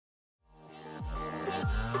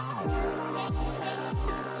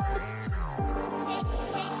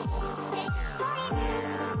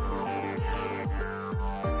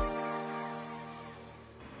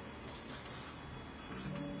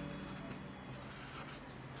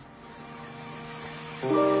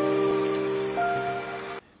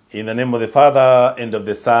In the name of the Father, and of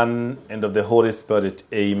the Son, and of the Holy Spirit.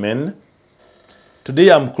 Amen.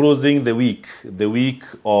 Today I'm closing the week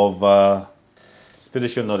of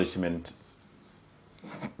spiritual nourishment.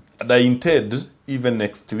 And I intend, even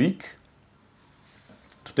next week,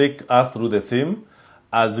 to take us through the same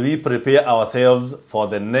as we prepare ourselves for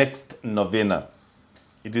the next novena.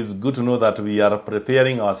 It is good to know that we are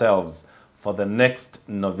preparing ourselves for the next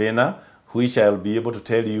novena, which I will be able to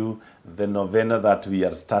tell you the novena that we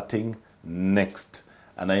are starting next.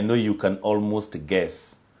 And I know you can almost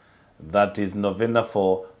guess. That is novena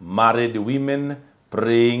for married women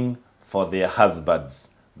praying for their husbands.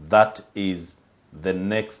 That is the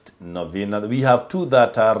next novena. We have two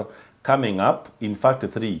that are coming up. In fact,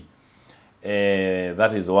 three.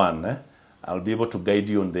 That is one. I'll be able to guide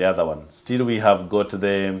you on the other one. Still, we have got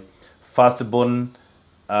the firstborn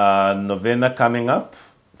novena coming up.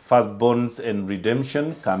 Firstborns and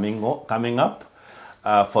redemption coming up.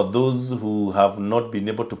 For those who have not been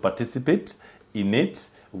able to participate in it,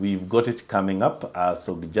 we've got it coming up.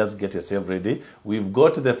 So just get yourself ready. We've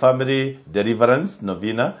got the family deliverance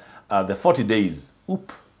novena, the 40 days.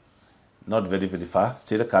 Not very, very far.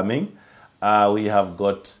 Still coming. We have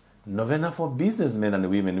got novena for businessmen and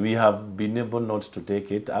women. We have been able not to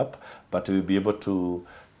take it up, but we'll be able to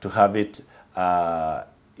have it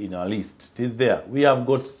in our list. It is there. We have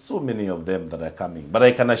got so many of them that are coming. But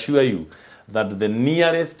I can assure you that the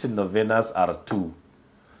nearest novenas are two.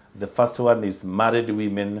 The first one is married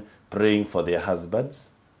women praying for their husbands.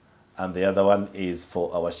 And the other one is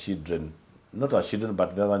for our children. Not our children,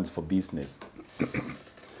 but the other one is for business.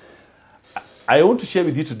 I want to share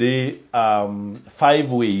with you today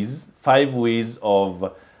 5 ways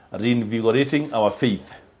of reinvigorating our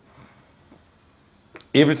faith.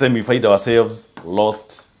 Every time we find ourselves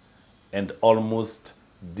lost and almost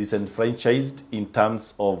disenfranchised in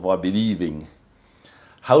terms of our believing,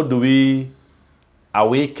 how do we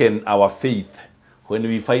awaken our faith when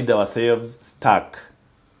we find ourselves stuck?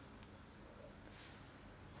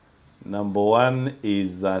 Number one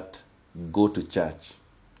is that go to church.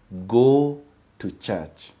 Go to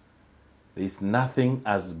church. There is nothing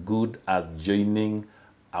as good as joining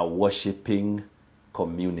a worshiping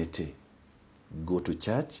community. Go to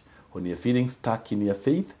church. When you're feeling stuck in your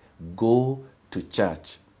faith, go to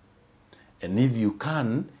church. And if you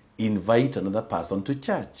can, invite another person to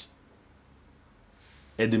church.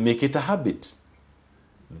 And make it a habit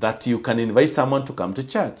that you can invite someone to come to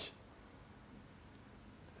church.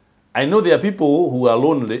 I know there are people who are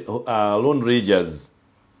lone rangers,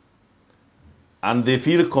 and they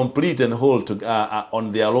feel complete and whole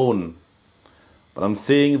on their own. But I'm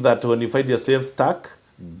saying that when you find yourself stuck,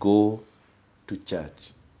 go to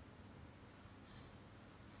church.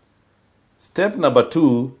 Step number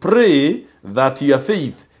 2, pray that your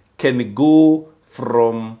faith can go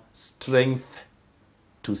from strength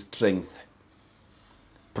to strength.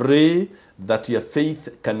 Pray that your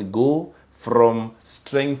faith can go from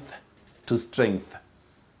strength to strength.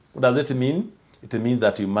 What does it mean? It means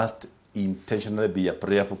that you must intentionally be a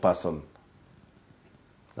prayerful person.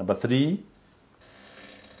 Number 3,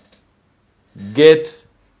 get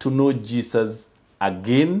to know Jesus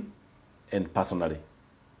again and personally.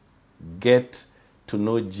 Get to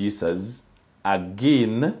know Jesus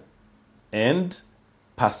again and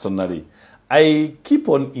personally. I keep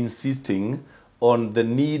on insisting on the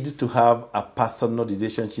need to have a personal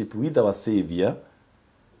relationship with our Savior,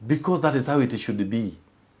 because that is how it should be.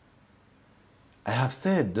 I have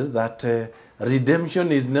said that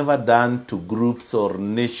redemption is never done to groups or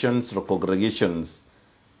nations or congregations.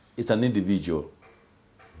 It's an individual.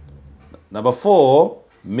 Number 4,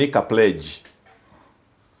 make a pledge.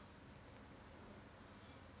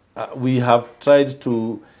 We have tried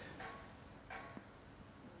to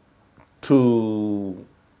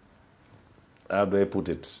how do I put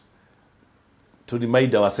it? To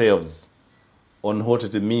remind ourselves on what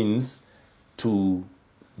it means to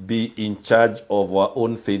be in charge of our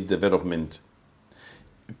own faith development.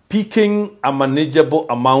 Picking a manageable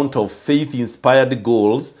amount of faith-inspired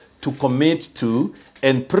goals to commit to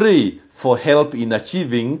and pray for help in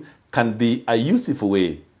achieving can be a useful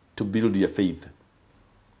way to build your faith.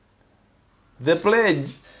 The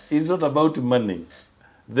pledge is not about money.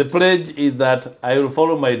 The pledge is that I will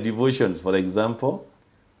follow my devotions, for example.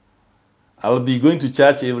 I'll be going to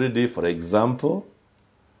church every day, for example.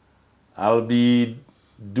 I'll be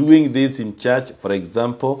doing this in church, for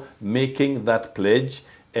example, making that pledge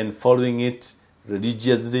and following it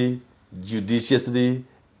religiously, judiciously,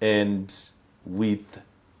 and with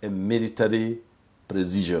a military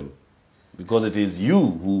precision. Because it is you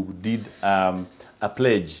who did a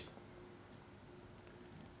pledge.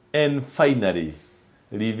 And finally,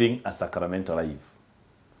 living a sacramental life.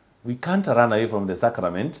 We can't run away from the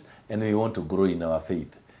sacrament and we want to grow in our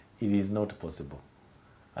faith. It is not possible.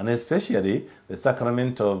 And especially the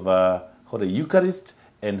sacrament of Holy Eucharist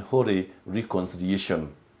and Holy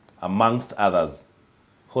Reconciliation, amongst others.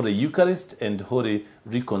 Holy Eucharist and Holy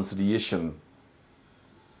Reconciliation.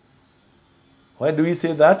 Why do we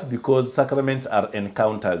say that? Because sacraments are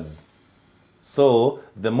encounters. So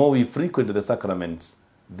the more we frequent the sacraments,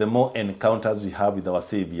 the more encounters we have with our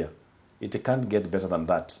Savior. It can't get better than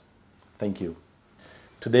that. Thank you.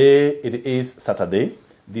 Today it is Saturday,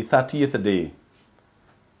 the 30th day.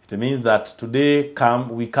 It means that today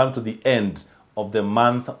we come to the end of the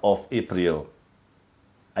month of April.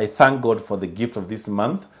 I thank God for the gift of this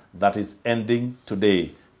month that is ending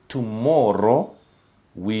today. Tomorrow,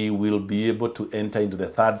 we will be able to enter into the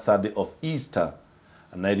third Sunday of Easter.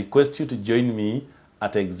 And I request you to join me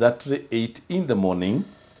at exactly 8 in the morning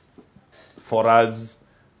for us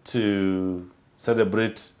to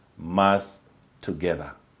celebrate Mass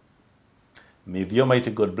together. May the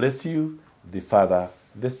Almighty God bless you, the Father,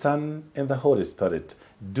 the Son, and the Holy Spirit.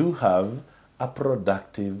 Do have a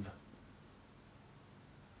productive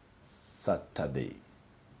Saturday.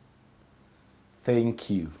 Thank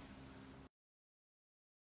you.